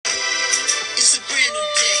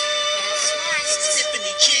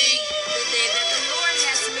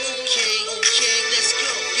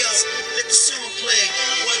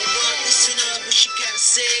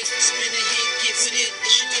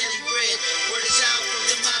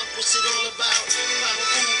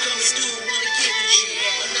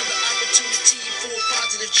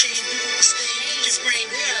your brain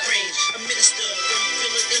rearranged. A minister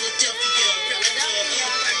from Philadelphia. Bible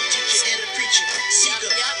teacher and a preacher.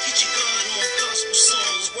 Seeker, get your God on. Gospel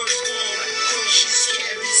songs, words born like Croesus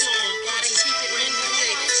carries on. Gotta keep it brand new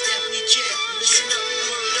day. Stephanie J. Listen up,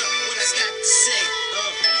 word up, what I got to say.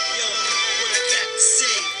 Yo, what I got to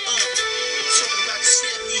say. Talking about the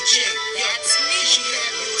Stephanie J. That's me. She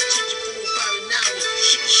have your attention for about an hour.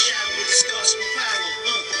 She can shout with this gospel power.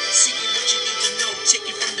 Seeking what you need to know. Take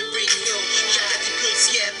it from the radio. Shout out to good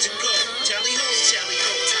scab to go. Tally ho, tally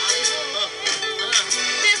ho, tally ho.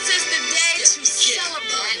 This is the day to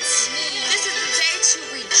celebrate. This is the day to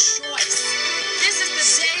rejoice. This is the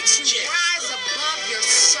day to rise above your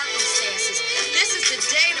circumstances. This is the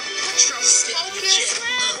day to put your focus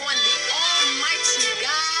on the Almighty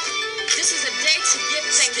God. This is a day to give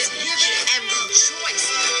thanksgiving and rejoice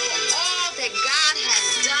for all that God has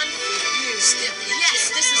done for you.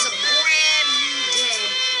 Yes, this is a brand new day,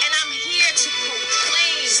 and I'm here to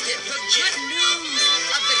proclaim the good news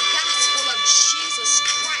of the gospel of Jesus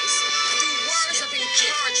Christ through words of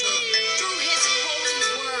encouragement, through His holy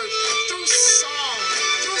word, through song,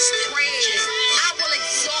 through praise. I will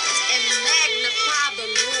exalt and magnify the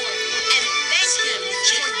Lord and thank Him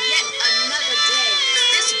for yet another day,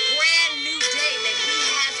 this brand new day that He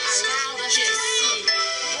has allowed us to see.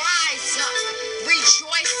 Rise up,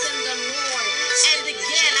 rejoice in the Lord, and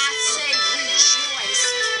again I say rejoice,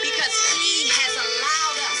 because He has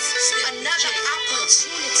allowed us another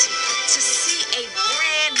opportunity to see a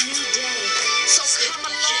brand new day. So come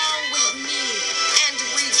along with me and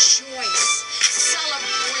rejoice.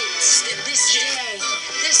 Celebrate this day,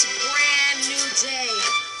 this brand new day.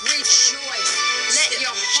 Rejoice. Let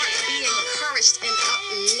your heart be encouraged and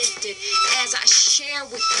uplifted as I share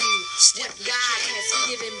with you what God has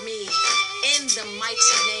given me in the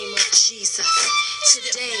mighty name of Jesus.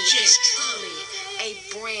 Today is truly a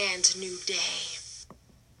brand new day.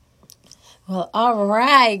 Well, all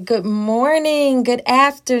right. Good morning, good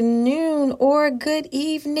afternoon, or good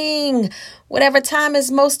evening. Whatever time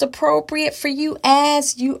is most appropriate for you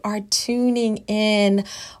as you are tuning in.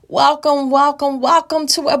 Welcome, welcome, welcome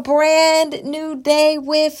to a brand new day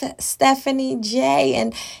with Stephanie J.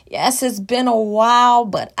 And yes, it's been a while,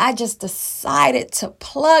 but I just decided to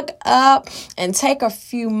plug up and take a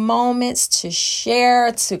few moments to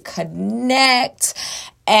share, to connect.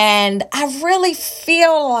 And I really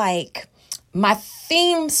feel like my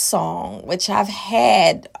theme song, which I've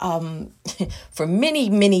had for many,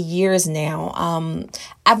 many years now,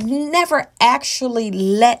 I've never actually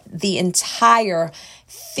let the entire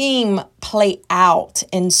theme play out.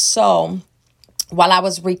 And so while I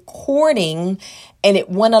was recording and it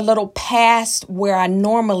went a little past where I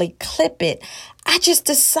normally clip it, I just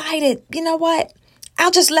decided, you know what?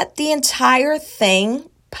 I'll just let the entire thing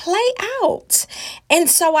play out. And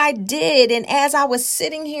so I did. And as I was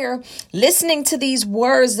sitting here listening to these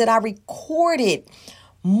words that I recorded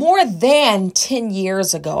more than 10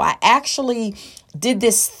 years ago, I actually did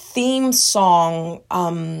this theme song.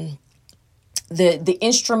 The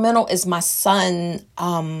instrumental is my son,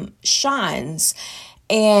 Shines.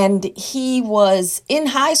 And he was in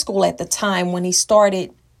high school at the time when he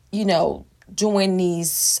started, doing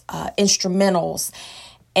these instrumentals.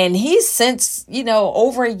 And he's since,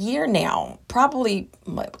 over a year now, probably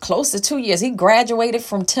close to 2 years. He graduated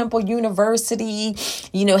from Temple University,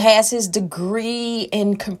 has his degree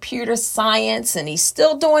in computer science, and he's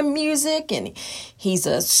still doing music, and he's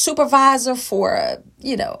a supervisor for a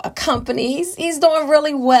company. He's doing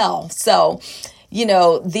really well. So,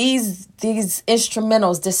 these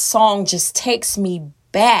instrumentals, this song just takes me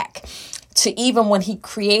back to even when he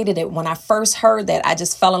created it. When I first heard that, I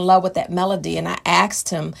just fell in love with that melody, and I asked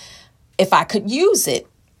him if I could use it.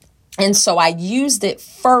 And so I used it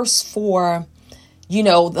first for,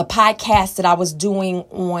 the podcast that I was doing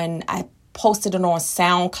I posted it on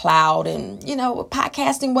SoundCloud, and,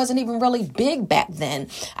 podcasting wasn't even really big back then.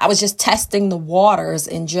 I was just testing the waters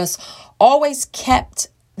and just always kept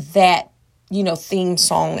that, theme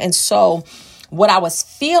song. And so what I was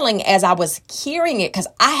feeling as I was hearing it, because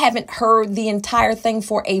I haven't heard the entire thing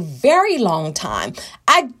for a very long time.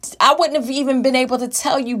 I wouldn't have even been able to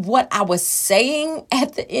tell you what I was saying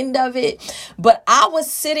at the end of it. But I was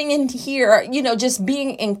sitting in here, just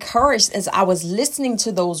being encouraged as I was listening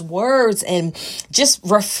to those words and just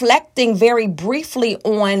reflecting very briefly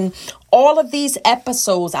on all of these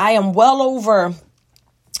episodes. I am well over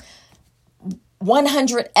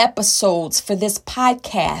 100 episodes for this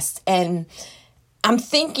podcast, and I'm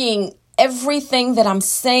thinking everything that I'm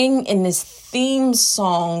saying in this theme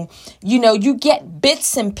song, you get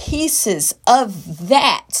bits and pieces of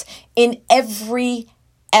that in every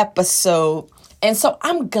episode And so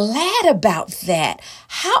I'm glad about that.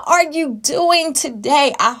 How are you doing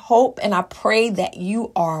today? I hope and I pray that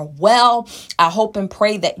you are well. I hope and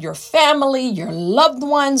pray that your family, your loved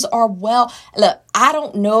ones are well. Look, I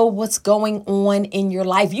don't know what's going on in your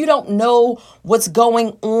life. You don't know what's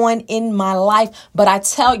going on in my life, but I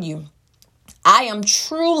tell you, I am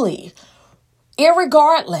truly,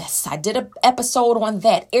 irregardless, I did an episode on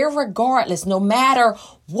that, irregardless, no matter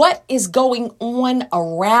what is going on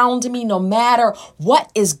around me, no matter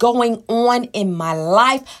what is going on in my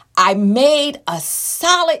life, I made a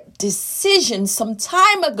solid decision some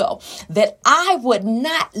time ago that I would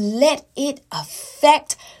not let it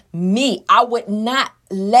affect me. I would not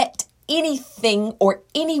let anything or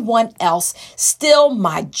anyone else steal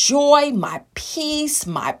my joy, my peace,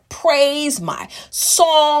 my praise, my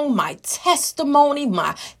song, my testimony,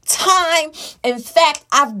 my time. In fact,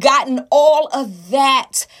 I've gotten all of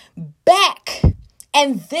that back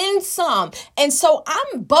and then some. And so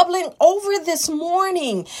I'm bubbling over this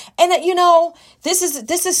morning. And this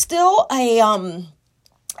is still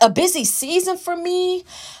a busy season for me.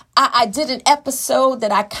 I did an episode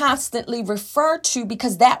that I constantly refer to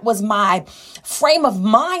because that was my frame of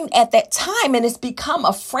mind at that time. And it's become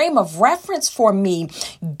a frame of reference for me.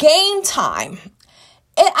 Game time.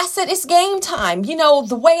 I said it's game time.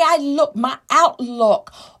 The way I look, my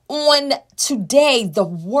outlook on today, the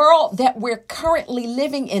world that we're currently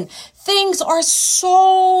living in, things are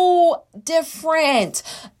so different.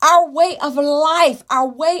 Our way of life, our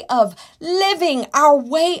way of living, our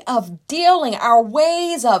way of dealing, our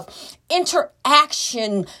ways of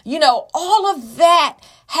interaction, all of that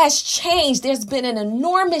has changed. There's been an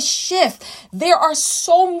enormous shift. There are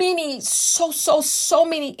so many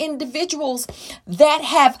individuals that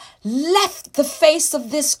have left the face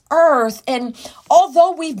of this earth. And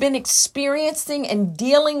although we've been experiencing and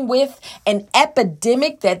dealing with an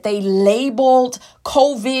epidemic that they labeled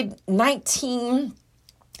COVID-19,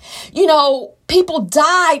 people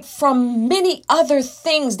died from many other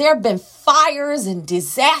things. There have been fires and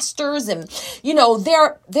disasters, and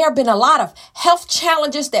there have been a lot of health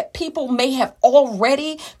challenges that people may have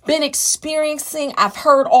already been experiencing. I've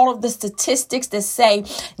heard all of the statistics that say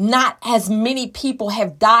not as many people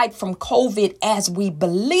have died from COVID as we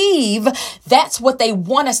believe. That's what they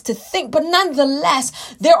want us to think. But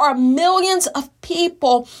nonetheless, there are millions of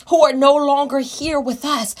people who are no longer here with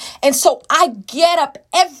us. And so I get up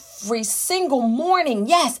every single morning,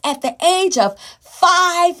 yes, at the age of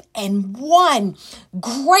 5 and 1,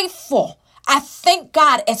 grateful. I thank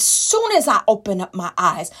God as soon as I open up my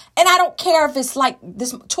eyes. And I don't care if it's like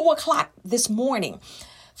this 2 o'clock this morning,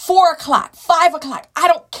 4 o'clock, 5 o'clock. I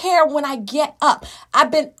don't care when I get up.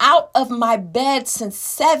 I've been out of my bed since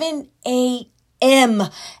 7 a.m.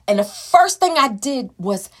 And the first thing I did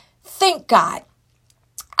was thank God.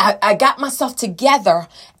 I got myself together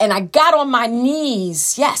and I got on my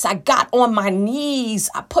knees. Yes, I got on my knees.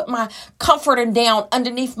 I put my comforter down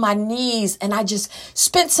underneath my knees and I just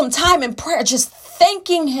spent some time in prayer, just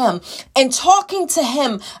thanking him and talking to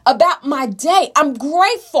him about my day. I'm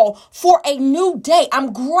grateful for a new day.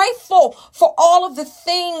 I'm grateful for all of the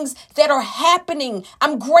things that are happening.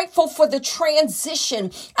 I'm grateful for the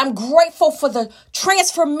transition. I'm grateful for the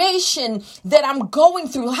transformation that I'm going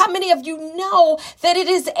through. How many of you know that it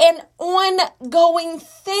is an ongoing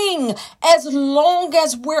thing? As long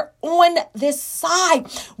as we're on this side,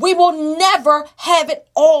 we will never have it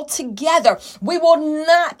all together. We will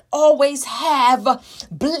not always have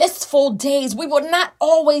blissful days. We will not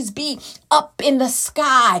always be up in the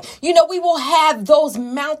sky. We will have those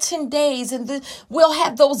mountain days and we'll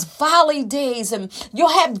have those valley days, and you'll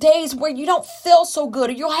have days where you don't feel so good,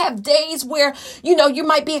 or you'll have days where, you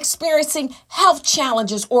might be experiencing health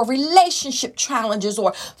challenges or relationship challenges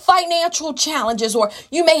or financial challenges, or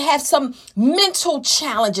you may have some mental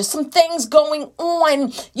challenges, some things going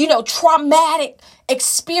on, traumatic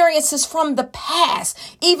experiences from the past,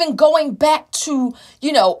 even going back to,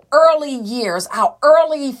 early years, our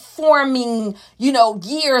early forming,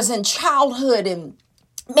 years in childhood. And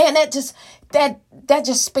man, that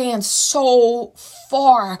just spans so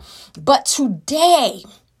far. But today,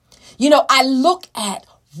 I look at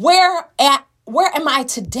where am I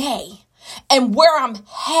today and where I'm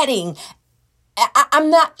heading. I'm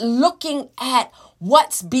not looking at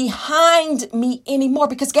what's behind me anymore,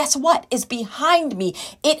 because guess what is behind me?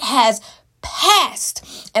 It has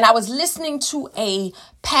passed. And I was listening to a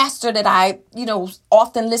pastor that I,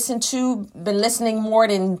 often listen to, been listening more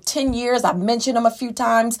than 10 years. I've mentioned him a few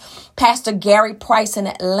times. Pastor Gary Price in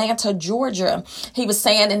Atlanta, Georgia. He was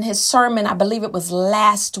saying in his sermon, I believe it was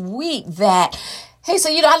last week, that He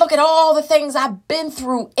said, I look at all the things I've been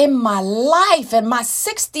through in my life and my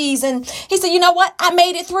 60s. And he said, you know what? I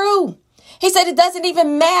made it through. He said, it doesn't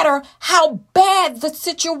even matter how bad the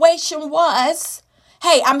situation was.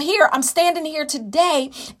 Hey, I'm here. I'm standing here today,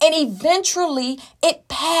 and eventually it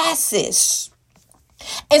passes.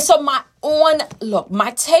 And so my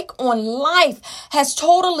take on life has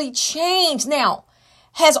totally changed. Now,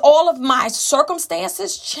 has all of my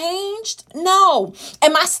circumstances changed? No.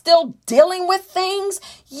 Am I still dealing with things?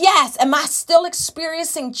 Yes. Am I still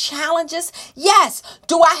experiencing challenges? Yes.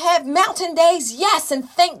 Do I have mountain days? Yes. And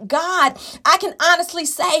thank God, I can honestly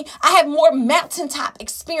say I have more mountaintop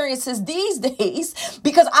experiences these days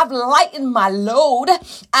because I've lightened my load.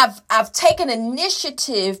 I've taken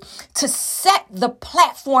initiative to set the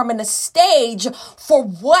platform and the stage for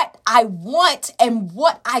what I want, and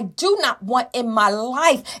what I do not want in my life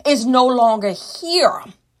is no longer here.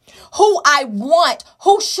 Who I want,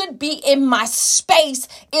 who should be in my space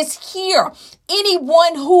is here.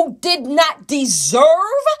 Anyone who did not deserve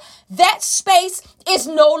that space is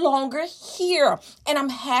no longer here. And I'm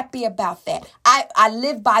happy about that. I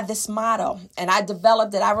live by this motto, and I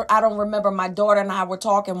developed it. I don't remember, my daughter and I were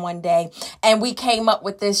talking one day, and we came up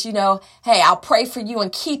with this, hey, I'll pray for you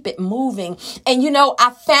and keep it moving. And,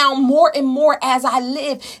 I found more and more as I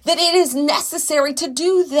live that it is necessary to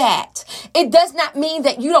do that. It does not mean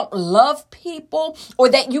that you don't love people or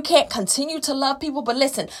that you can't continue to love people. But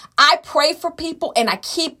listen, I pray for people and I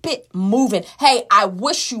keep it moving. Hey, I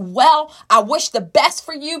wish you well. I wish the best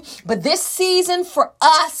for you. But this season for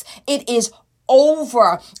us, it is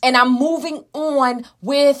over, and I'm moving on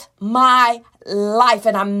with my life,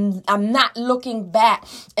 and I'm not looking back.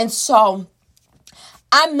 And so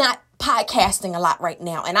I'm not podcasting a lot right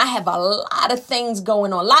now, and I have a lot of things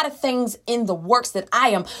going on, a lot of things in the works that I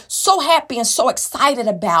am so happy and so excited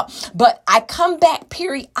about. But I come back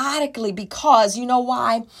periodically because, you know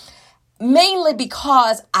why? Mainly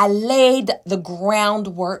because I laid the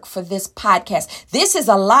groundwork for this podcast. This is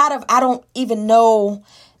a lot of, I don't even know,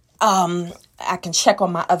 I can check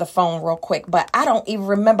on my other phone real quick, but I don't even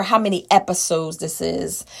remember how many episodes this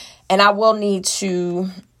is. And I will need to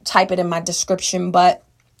type it in my description, but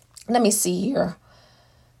let me see here.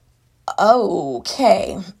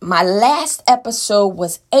 Okay. My last episode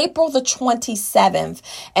was April the 27th,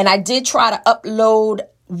 and I did try to upload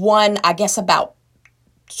one, I guess about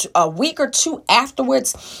a week or two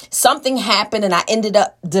afterwards. Something happened and I ended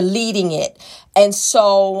up deleting it. And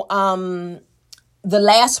so, the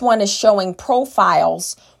last one is showing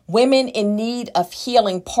profiles, Women in Need of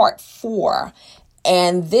Healing, Part 4.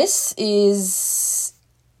 And this is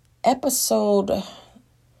episode...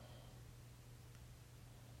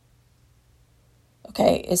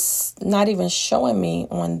 Okay, it's not even showing me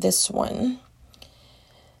on this one.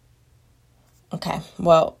 Okay,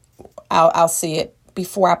 well, I'll see it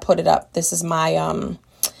before I put it up. This is my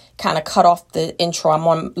kind of cut off the intro.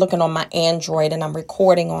 I'm looking on my Android, and I'm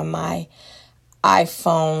recording on my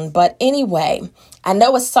iPhone. But anyway, I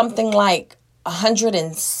know it's something like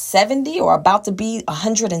 170 or about to be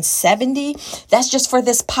 170. That's just for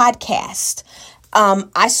this podcast.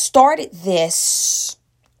 I started this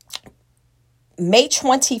May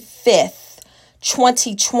 25th,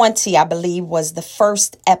 2020, I believe, was the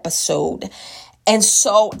first episode. And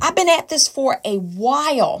so I've been at this for a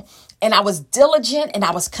while, and I was diligent, and I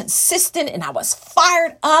was consistent, and I was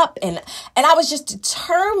fired up, and I was just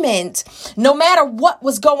determined, no matter what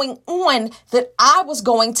was going on, that I was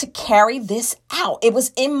going to carry this out. It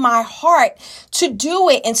was in my heart to do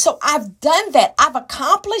it. And so I've done that. I've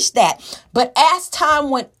accomplished that. But as time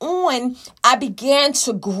went on, I began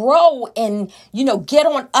to grow and, get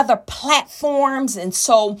on other platforms. And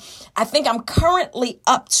so I think I'm currently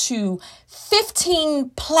up to 15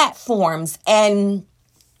 platforms, and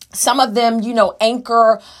some of them,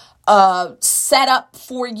 Anchor, set up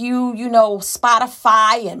for you,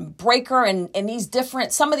 Spotify and Breaker and these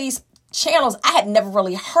different, some of these channels I had never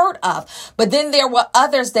really heard of. But then there were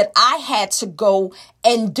others that I had to go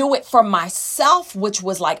and do it for myself, which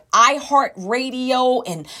was like iHeartRadio.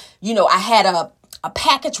 And, I had a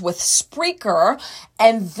package with Spreaker,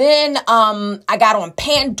 and then I got on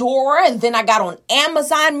Pandora, and then I got on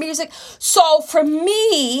Amazon Music. So for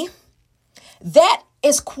me, that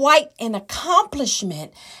is quite an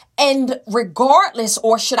accomplishment. And regardless,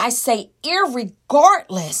 or should I say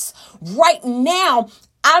irregardless, right now,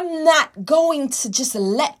 I'm not going to just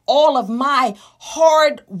let all of my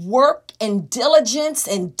hard work and diligence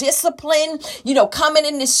and discipline, coming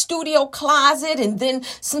in this studio closet, and then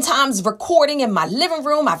sometimes recording in my living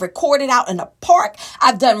room. I've recorded out in a park.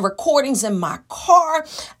 I've done recordings in my car.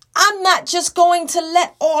 I'm not just going to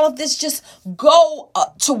let all of this just go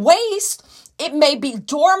to waste. It may be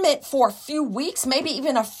dormant for a few weeks, maybe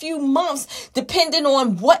even a few months, depending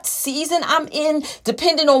on what season I'm in,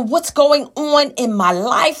 depending on what's going on in my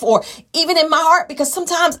life or even in my heart, because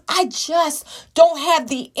sometimes I just don't have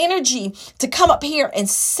the energy to come up here and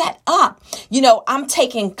set up. I'm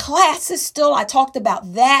taking classes still. I talked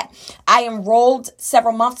about that. I enrolled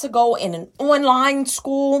several months ago in an online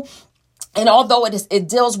school. And although it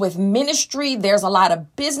deals with ministry, there's a lot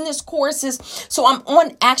of business courses. So I'm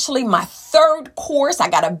on actually my third course. I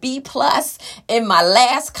got a B+ in my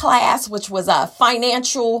last class, which was a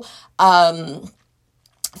financial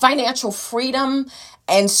freedom.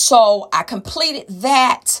 And so I completed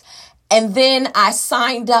that. And then I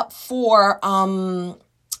signed up for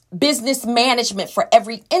business management for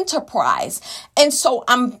every enterprise. And so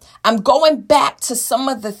I'm going back to some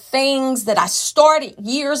of the things that I started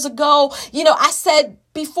years ago. I said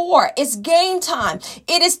before, it's game time.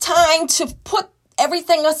 It is time to put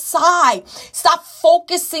everything aside. Stop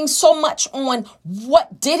focusing so much on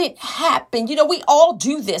what didn't happen. We all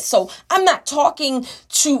do this. So I'm not talking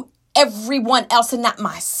to everyone else and not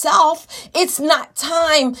myself. It's not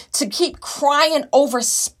time to keep crying over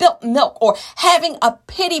spilt milk or having a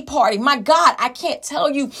pity party. My God, I can't tell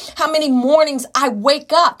you how many mornings I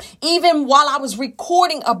wake up, even while I was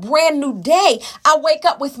recording a brand new day, I wake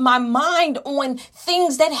up with my mind on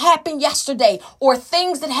things that happened yesterday or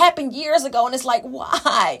things that happened years ago. And it's like,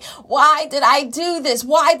 why? Why did I do this?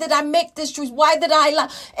 Why did I make this choice? Why did I lie?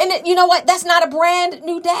 And you know what? That's not a brand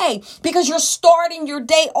new day, because you're starting your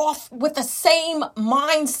day off with the same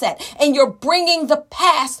mindset and you're bringing the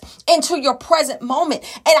past into your present moment.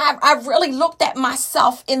 And I've really looked at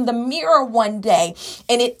myself in the mirror one day,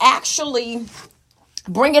 and it actually,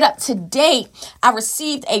 bring it up to date, I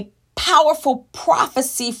received a powerful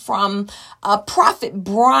prophecy from Prophet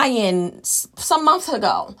Brian some months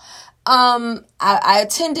ago. I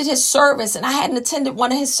attended his service, and I hadn't attended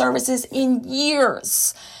one of his services in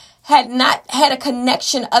years. Had not had a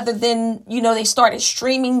connection other than, they started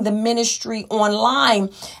streaming the ministry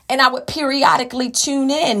online, and I would periodically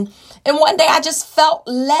tune in. And one day I just felt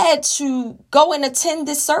led to go and attend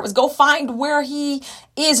this service, go find where he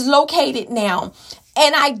is located now.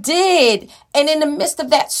 And I did. And in the midst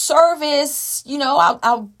of that service,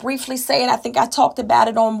 I'll briefly say it. I think I talked about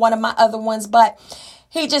it on one of my other ones, but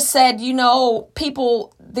he just said,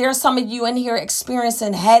 people, there are some of you in here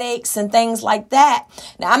experiencing headaches and things like that.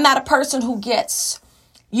 Now, I'm not a person who gets,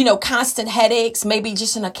 constant headaches, maybe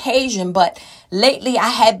just an occasion. But lately I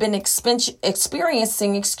had been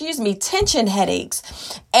experiencing, tension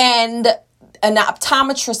headaches. And an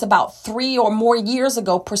optometrist about 3 or more years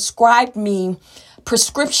ago prescribed me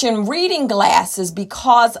prescription reading glasses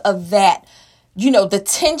because of that, the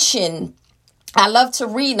tension. I love to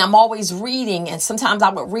read, and I'm always reading, and sometimes I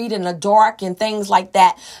would read in the dark and things like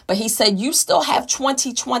that. But he said, you still have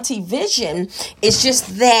 20/20 vision. It's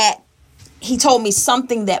just that he told me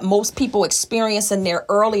something that most people experience in their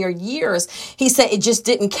earlier years. He said it just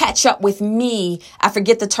didn't catch up with me. I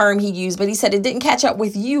forget the term he used, but he said it didn't catch up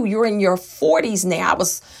with you. You're in your 40s now. I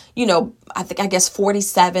was, I guess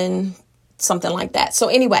 47, something like that. So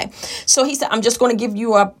anyway, so he said, I'm just going to give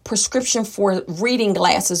you a prescription for reading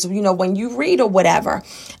glasses, when you read or whatever.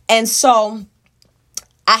 And so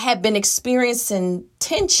I had been experiencing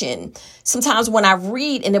tension sometimes when I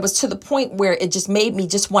read, and it was to the point where it just made me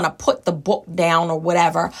just want to put the book down or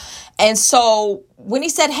whatever. And so when he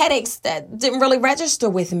said headaches, that didn't really register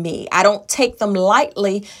with me. I don't take them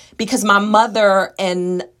lightly, because my mother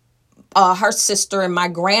and her sister and my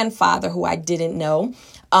grandfather, who I didn't know,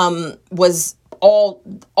 was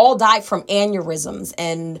all died from aneurysms.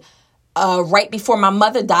 And right before my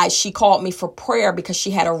mother died, she called me for prayer because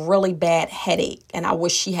she had a really bad headache. And I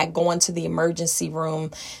wish she had gone to the emergency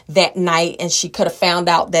room that night and she could have found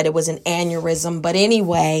out that it was an aneurysm. But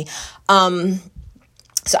anyway,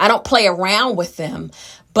 so I don't play around with them.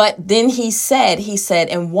 But then he said,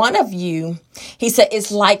 and one of you, he said,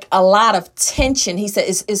 it's like a lot of tension. He said,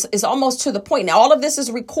 it's almost to the point. Now, all of this is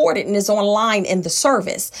recorded and is online in the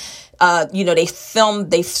service.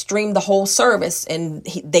 They streamed the whole service, and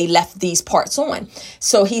they left these parts on.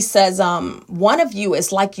 So he says, one of you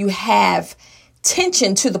is like you have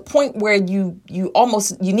tension to the point where you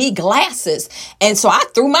need glasses. And so I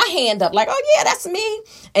threw my hand up like, oh yeah, that's me.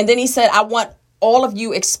 And then he said, I want all of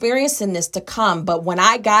you experiencing this to come. But when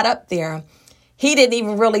I got up there, he didn't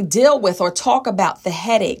even really deal with or talk about the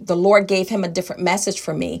headache. The Lord gave him a different message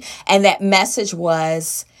for me. And that message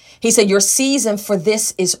was, he said, your season for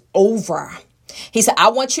this is over. He said, I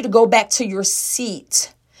want you to go back to your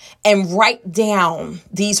seat and write down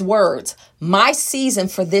these words. My season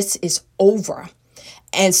for this is over.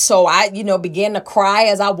 And so I, began to cry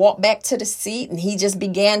as I walked back to the seat, and he just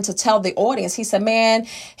began to tell the audience. He said, man,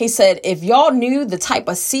 he said, if y'all knew the type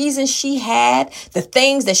of season she had, the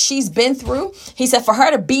things that she's been through, he said, for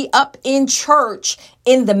her to be up in church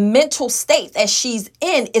in the mental state that she's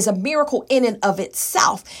in is a miracle in and of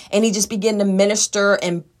itself. And he just began to minister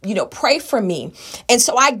and, pray for me. And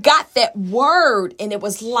so I got that word, and it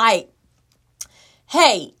was like,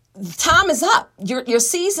 hey, time is up. Your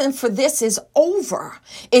season for this is over.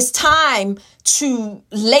 It's time to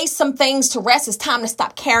lay some things to rest. It's time to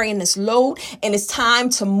stop carrying this load, and it's time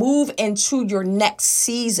to move into your next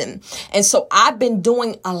season. And so I've been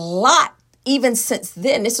doing a lot even since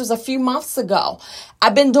then. This was a few months ago.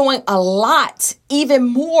 I've been doing a lot, even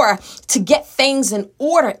more, to get things in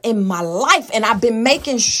order in my life. And I've been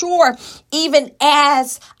making sure, even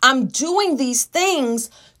as I'm doing these things,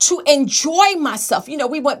 to enjoy myself.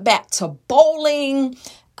 We went back to bowling.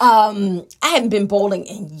 I hadn't been bowling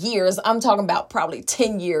in years. I'm talking about probably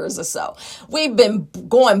 10 years or so. We've been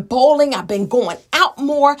going bowling. I've been going out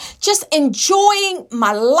more, just enjoying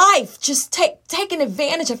my life, just taking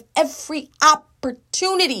advantage of every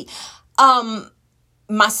opportunity.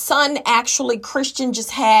 My son, actually, Christian, just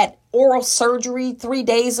had oral surgery 3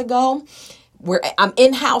 days ago. I'm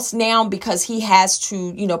in-house now because he has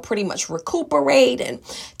to, pretty much recuperate and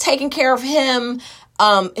taking care of him.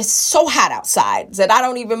 It's so hot outside that I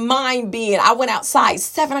don't even mind I went outside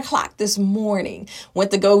 7:00 this morning,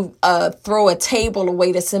 went to go throw a table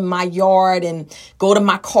away that's in my yard and go to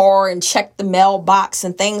my car and check the mailbox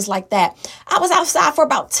and things like that. I was outside for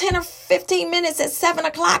about 10 or 15 minutes at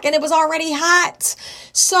 7:00 and it was already hot.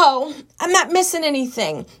 So I'm not missing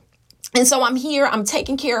anything. And so I'm here, I'm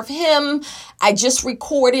taking care of him. I just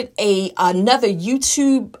recorded another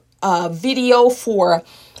YouTube video for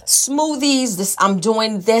smoothies. I'm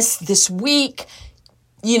doing this week,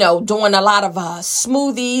 doing a lot of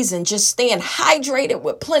smoothies and just staying hydrated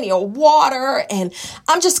with plenty of water. And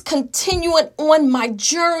I'm just continuing on my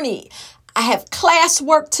journey. I have class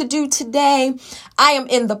work to do today. I am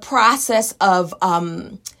in the process of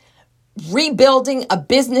rebuilding a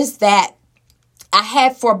business that I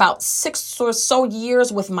had for about 6 or so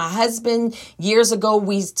years with my husband. Years ago,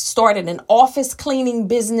 we started an office cleaning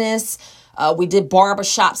business. We did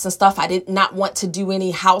barbershops and stuff. I did not want to do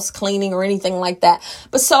any house cleaning or anything like that.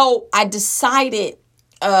 But so I decided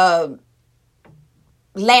last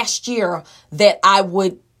year that I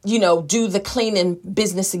would, do the cleaning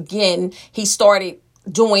business again. He started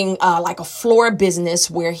doing like a floor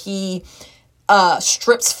business where he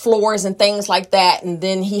strips floors and things like that. And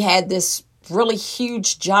then he had this really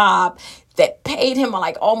huge job that paid him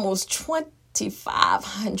like almost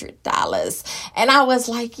 $2,500. And I was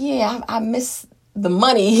like, yeah, I miss the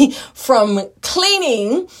money from the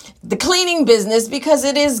cleaning business, because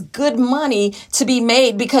it is good money to be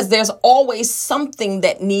made, because there's always something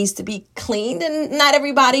that needs to be cleaned and not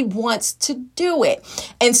everybody wants to do it.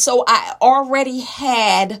 And so I already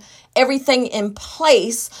had everything in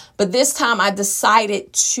place, but this time I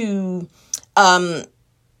decided to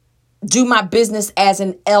do my business as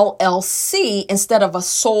an LLC instead of a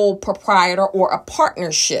sole proprietor or a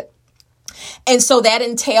partnership. And so that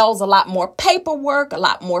entails a lot more paperwork, a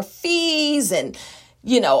lot more fees, and,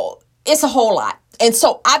 it's a whole lot. And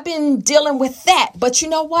so I've been dealing with that. But you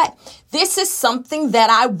know what? This is something that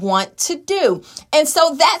I want to do. And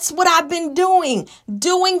so that's what I've been doing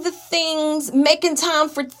the things, making time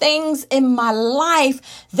for things in my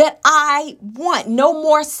life that I want. No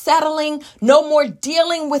more settling, no more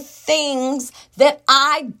dealing with things that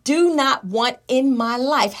I do not want in my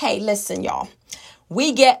life. Hey, listen, y'all,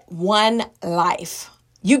 we get one life.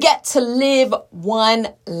 You get to live one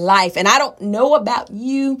life. And I don't know about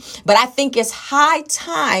you, but I think it's high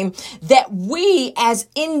time that we as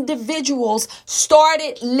individuals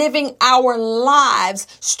started living our lives,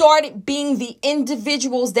 started being the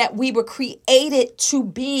individuals that we were created to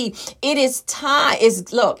be. It is time.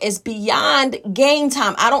 It's beyond game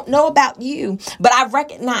time. I don't know about you, but I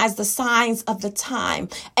recognize the signs of the time,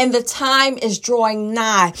 and the time is drawing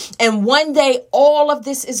nigh. And one day all of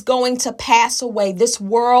this is going to pass away. This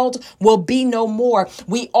world will be no more.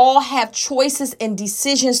 We all have choices and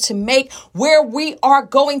decisions to make where we are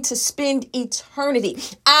going to spend eternity.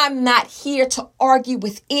 I'm not here to argue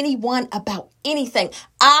with anyone about anything.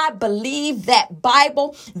 I believe that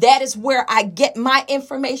Bible. That is where I get my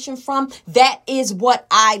information from. That is what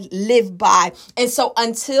I live by. And so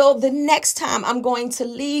until the next time, I'm going to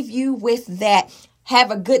leave you with that.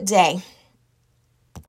 Have a good day.